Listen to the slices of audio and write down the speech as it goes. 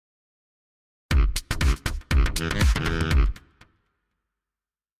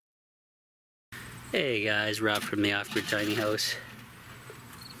Hey guys, Rob from the Off-Grid Tiny House.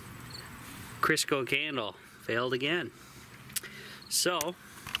 Crisco candle failed again. So,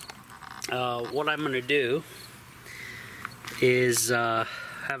 what I'm going to do is have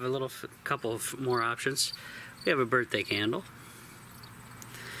a couple of more options. We have a birthday candle.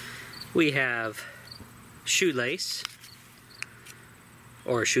 We have shoelace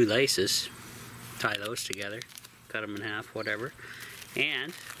or shoelaces. Tie those together, cut them in half, whatever.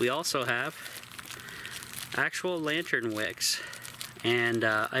 And we also have actual lantern wicks, and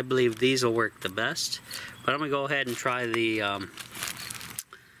I believe these will work the best. But I'm gonna go ahead and try the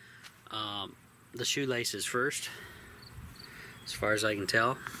shoelaces first. As far as I can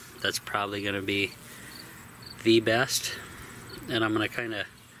tell, that's probably gonna be the best. And I'm gonna kind of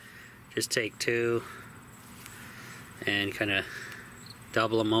just take two and kind of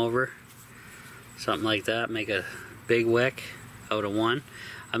double them over, something like that. Make a big wick out of one.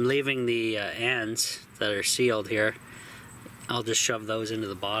 I'm leaving the ends that are sealed here. I'll just shove those into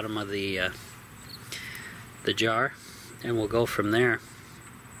the bottom of the jar, and we'll go from there.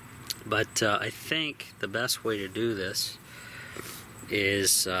 But I think the best way to do this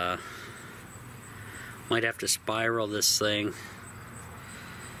is might have to spiral this thing,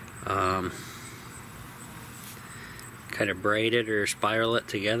 kind of braid it or spiral it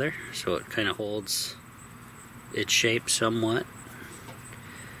together so it kind of holds its shape somewhat.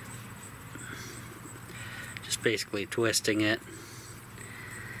 Just basically twisting it,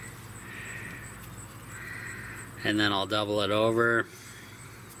 and then I'll double it over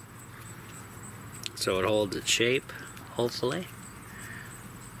so it holds its shape, hopefully.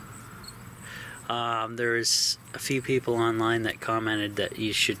 There's a few people online that commented that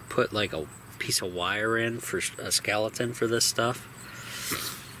you should put like a piece of wire in for a skeleton for this stuff,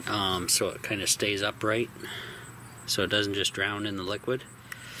 so it kind of stays upright, so it doesn't just drown in the liquid.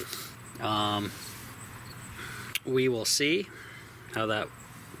 We will see how that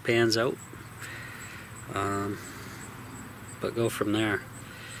pans out, but go from there.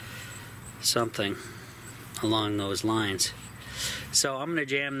 Something along those lines. So I'm going to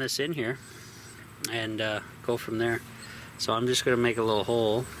jam this in here and go from there. So I'm just going to make a little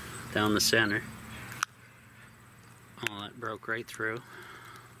hole down the center. Oh, that broke right through.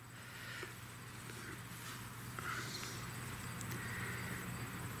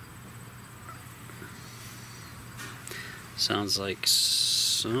 Sounds like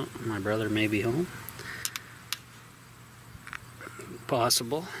my brother may be home.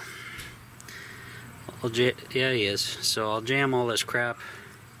 Possible. Yeah, he is. So I'll jam all this crap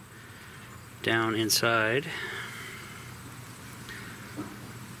down inside.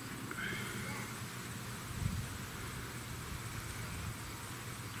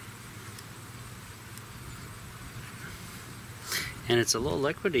 And it's a little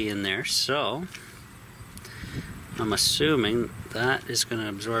liquidy in there, so I'm assuming that is going to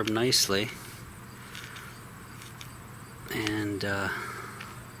absorb nicely. And I'm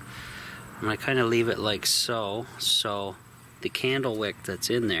going to kind of leave it like so, so the candle wick that's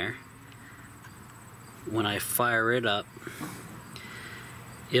in there, when I fire it up,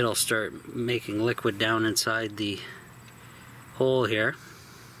 it'll start making liquid down inside the hole here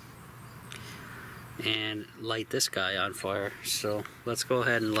and light this guy on fire. So let's go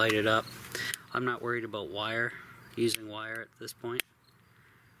ahead and light it up. I'm not worried about using wire at this point,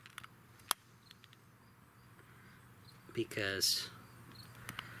 because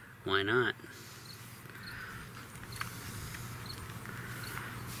why not?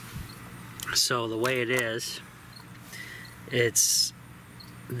 So the way it is,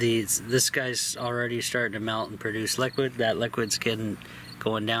 this guy's already starting to melt and produce liquid. That liquid's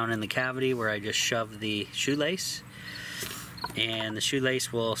going down in the cavity where I just shoved the shoelace, and the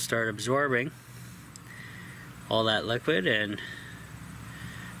shoelace will start absorbing all that liquid and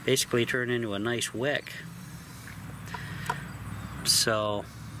basically turn into a nice wick. So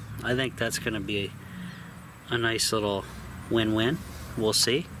I think that's going to be a nice little win-win. We'll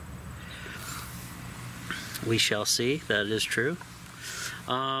see. We shall see. That is true.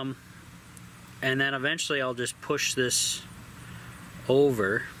 And then eventually I'll just push this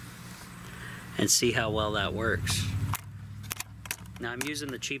over and see how well that works. Now I'm using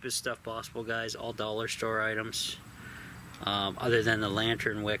the cheapest stuff possible, guys, all dollar store items. Other than the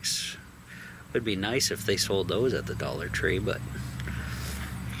lantern wicks. Would be nice if they sold those at the Dollar Tree, but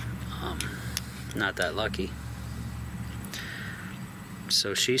not that lucky.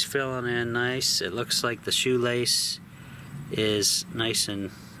 So she's filling in nice. It looks like the shoelace is nice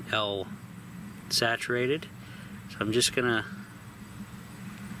and saturated. So I'm just gonna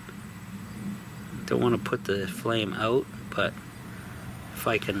don't want to put the flame out, but if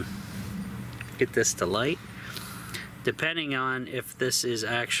I can get this to light, depending on if this is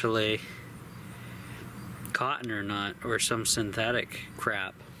actually cotton or not, or some synthetic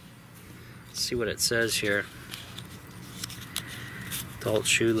crap. Let's see what it says here. Adult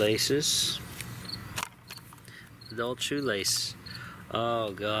shoelaces. Adult shoelace.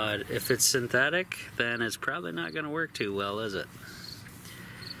 Oh god, if it's synthetic, then it's probably not going to work too well, is it?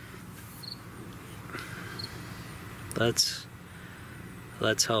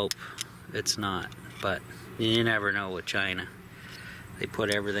 Let's hope it's not, but you never know with China. They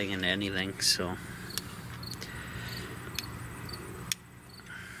put everything into anything, so.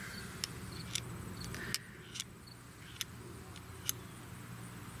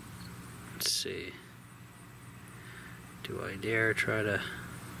 Let's see. Do I dare try to...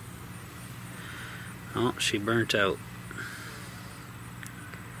 Oh, she burnt out.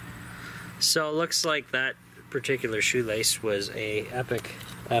 So it looks like that particular shoelace was a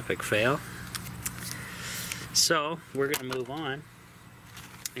epic fail. So we're gonna move on,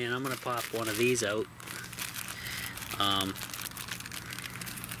 and I'm gonna pop one of these out. One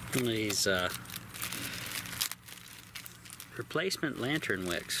of these replacement lantern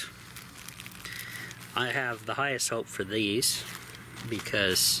wicks. I have the highest hope for these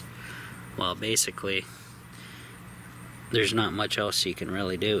because, well, basically there's not much else you can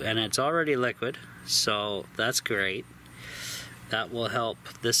really do, and it's already liquid, so that's great. That will help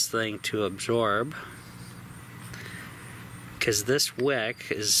this thing to absorb, because this wick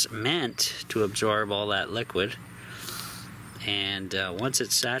is meant to absorb all that liquid, and once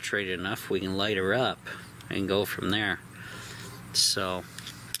it's saturated enough, we can light her up and go from there. So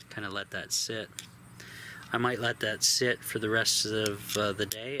kind of let that sit. I might let that sit for the rest of the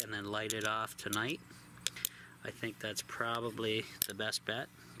day and then light it off tonight. I think that's probably the best bet,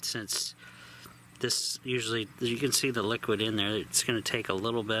 since this usually, you can see the liquid in there. It's going to take a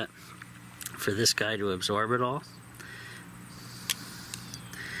little bit for this guy to absorb it all.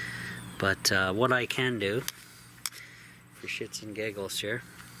 But what I can do, for shits and giggles here,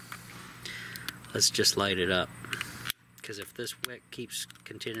 let's just light it up. Because if this wick keeps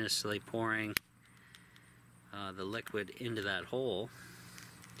continuously pouring the liquid into that hole,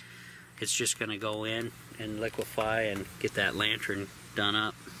 it's just going to go in and liquefy and get that lantern done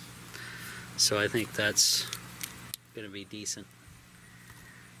up. So I think that's going to be decent.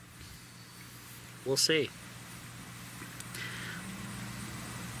 We'll see.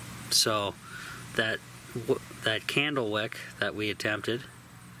 So that candle wick that we attempted,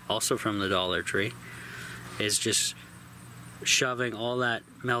 also from the Dollar Tree, is just shoving all that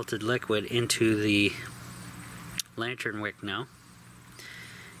melted liquid into the lantern wick now.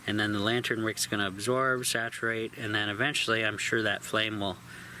 And then the lantern wick's going to absorb, saturate, and then eventually I'm sure that flame will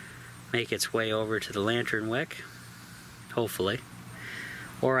make its way over to the lantern wick, hopefully.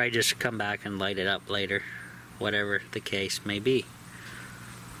 Or I just come back and light it up later, whatever the case may be.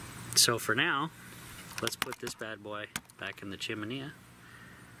 So for now, let's put this bad boy back in the chimney.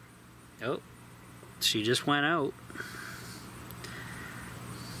 Oh, she just went out.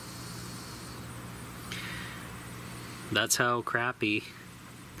 That's how crappy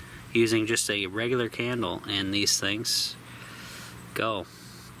using just a regular candle and these things go.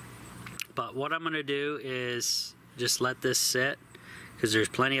 But what I'm going to do is just let this sit, because there's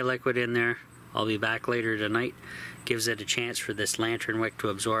plenty of liquid in there. I'll be back later tonight. Gives it a chance for this lantern wick to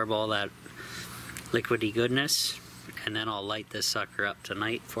absorb all that liquidy goodness, and then I'll light this sucker up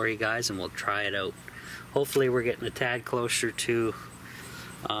tonight for you guys and we'll try it out. Hopefully we're getting a tad closer to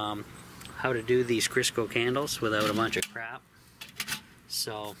how to do these Crisco candles without a bunch of crap.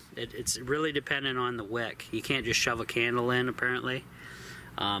 So it's really dependent on the wick. You can't just shove a candle in, apparently.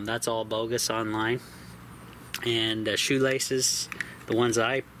 That's all bogus online. And shoelaces, the ones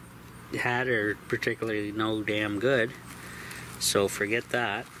I had, are particularly no damn good. So forget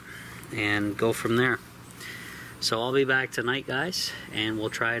that and go from there. So I'll be back tonight, guys, and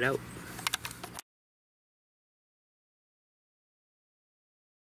we'll try it out.